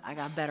clothes? I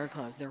got better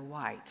clothes. They're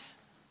white.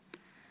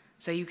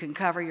 So you can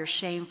cover your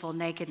shameful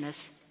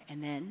nakedness,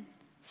 and then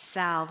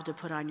salve to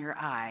put on your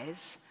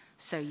eyes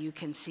so you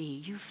can see.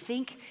 You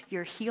think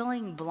you're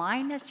healing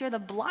blindness? You're the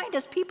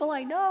blindest people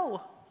I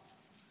know.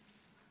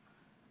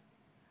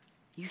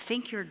 You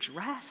think you're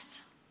dressed?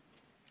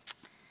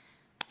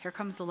 Here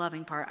comes the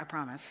loving part, I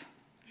promise.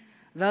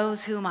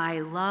 Those whom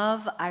I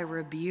love, I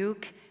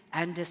rebuke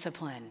and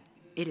discipline.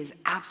 It is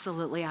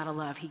absolutely out of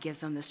love he gives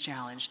them this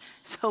challenge.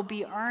 So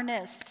be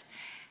earnest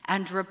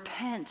and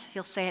repent.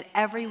 He'll say it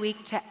every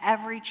week to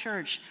every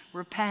church.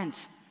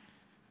 Repent.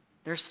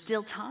 There's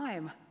still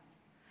time.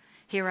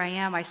 Here I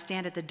am. I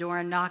stand at the door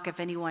and knock if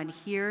anyone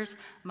hears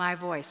my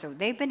voice. So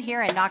they've been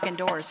here and knocking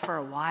doors for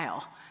a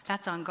while.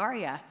 That's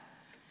Angaria.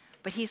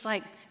 But he's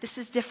like, this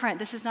is different.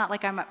 This is not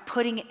like I'm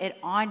putting it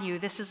on you.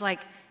 This is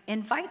like,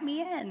 invite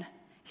me in.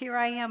 Here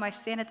I am. I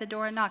stand at the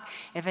door and knock.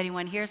 If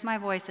anyone hears my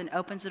voice and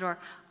opens the door,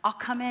 I'll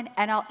come in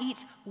and I'll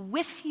eat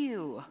with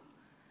you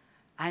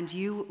and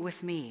you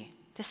with me.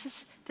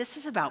 This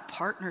is about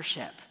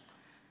partnership.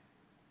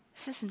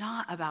 This is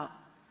not about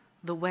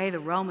the way the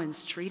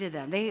Romans treated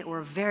them. They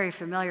were very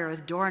familiar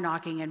with door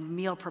knocking and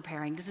meal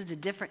preparing. This is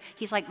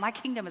he's like, my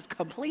kingdom is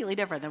completely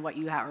different than what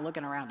you are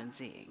looking around and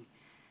seeing.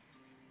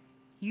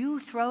 You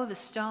throw the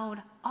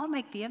stone, I'll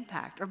make the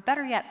impact. Or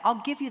better yet,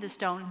 I'll give you the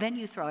stone, then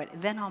you throw it,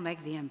 then I'll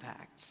make the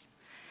impact.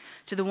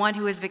 To the one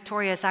who is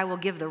victorious, I will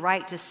give the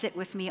right to sit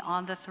with me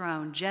on the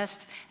throne,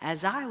 just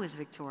as I was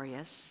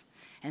victorious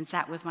and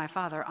sat with my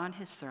Father on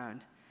his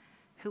throne.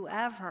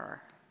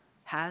 Whoever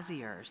has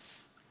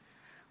ears,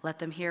 let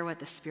them hear what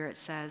the Spirit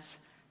says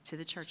to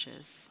the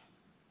churches.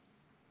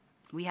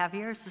 We have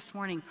ears this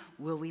morning.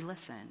 Will we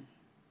listen?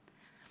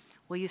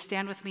 Will you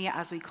stand with me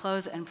as we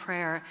close in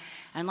prayer?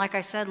 And like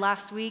I said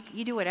last week,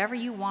 you do whatever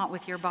you want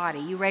with your body.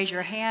 You raise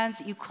your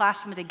hands, you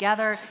clasp them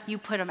together, you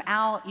put them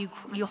out,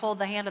 you hold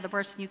the hand of the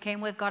person you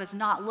came with. God is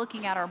not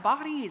looking at our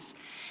bodies.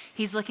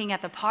 He's looking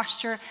at the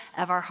posture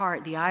of our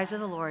heart. The eyes of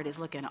the Lord is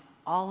looking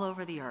all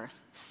over the earth,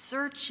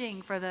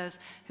 searching for those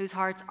whose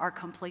hearts are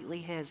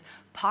completely his.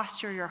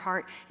 Posture your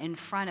heart in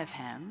front of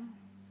him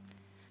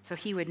so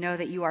he would know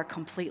that you are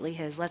completely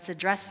his. Let's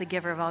address the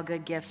giver of all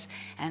good gifts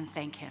and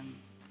thank him.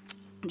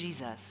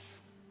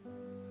 Jesus,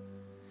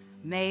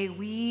 may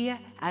we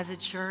as a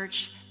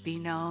church be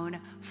known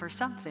for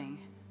something.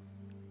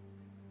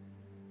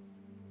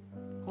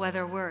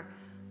 Whether we're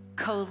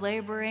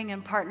co-laboring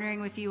and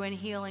partnering with you in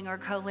healing, or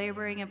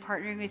co-laboring and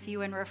partnering with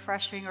you in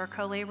refreshing, or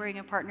co-laboring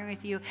and partnering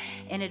with you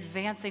in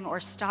advancing or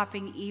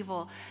stopping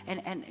evil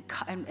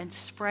and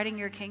spreading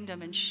your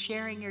kingdom and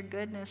sharing your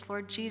goodness.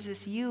 Lord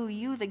Jesus,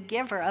 you the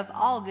giver of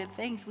all good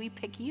things, we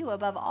pick you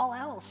above all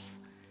else.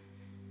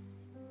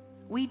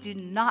 We do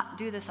not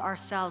do this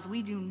ourselves.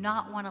 We do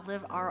not want to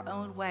live our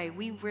own way.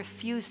 We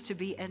refuse to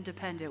be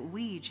independent.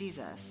 We,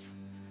 Jesus,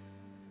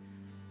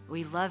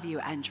 we love you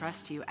and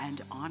trust you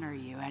and honor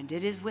you. And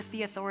it is with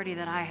the authority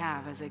that I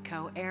have as a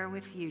co-heir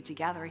with you to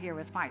gather here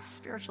with my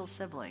spiritual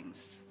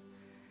siblings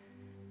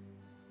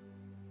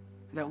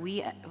that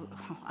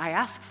I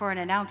ask for an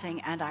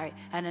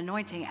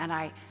anointing and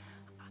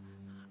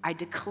I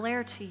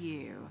declare to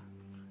you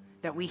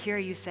that we hear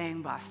you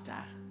saying, basta.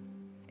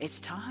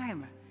 It's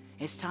time.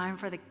 It's time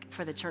for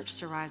the church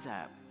to rise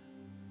up.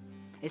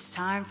 It's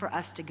time for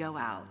us to go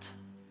out.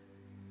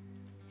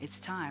 It's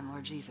time,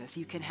 Lord Jesus.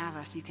 You can have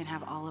us. You can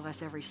have all of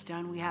us. Every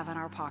stone we have in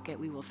our pocket,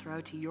 we will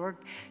throw to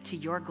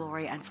your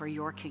glory and for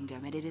your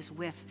kingdom. And it is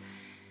with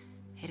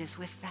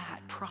that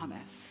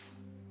promise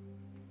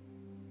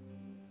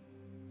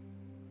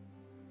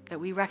that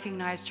we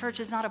recognize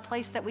church is not a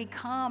place that we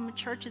come.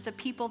 Church is a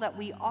people that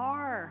we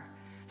are.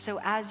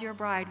 So as your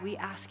bride, we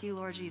ask you,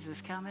 Lord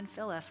Jesus, come and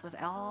fill us with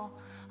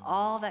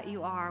all that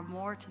you are,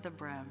 more to the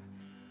brim.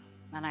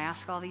 And I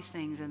ask all these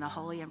things in the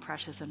holy and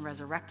precious and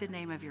resurrected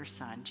name of your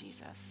Son,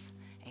 Jesus.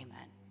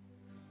 Amen.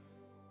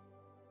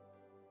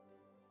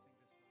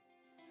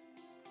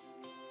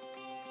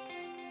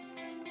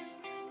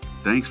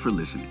 Thanks for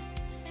listening.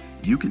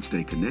 You can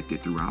stay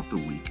connected throughout the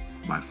week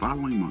by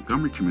following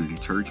Montgomery Community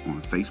Church on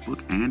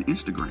Facebook and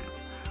Instagram.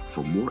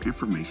 For more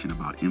information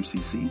about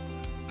MCC,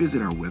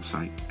 visit our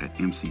website at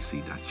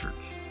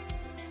mcc.church.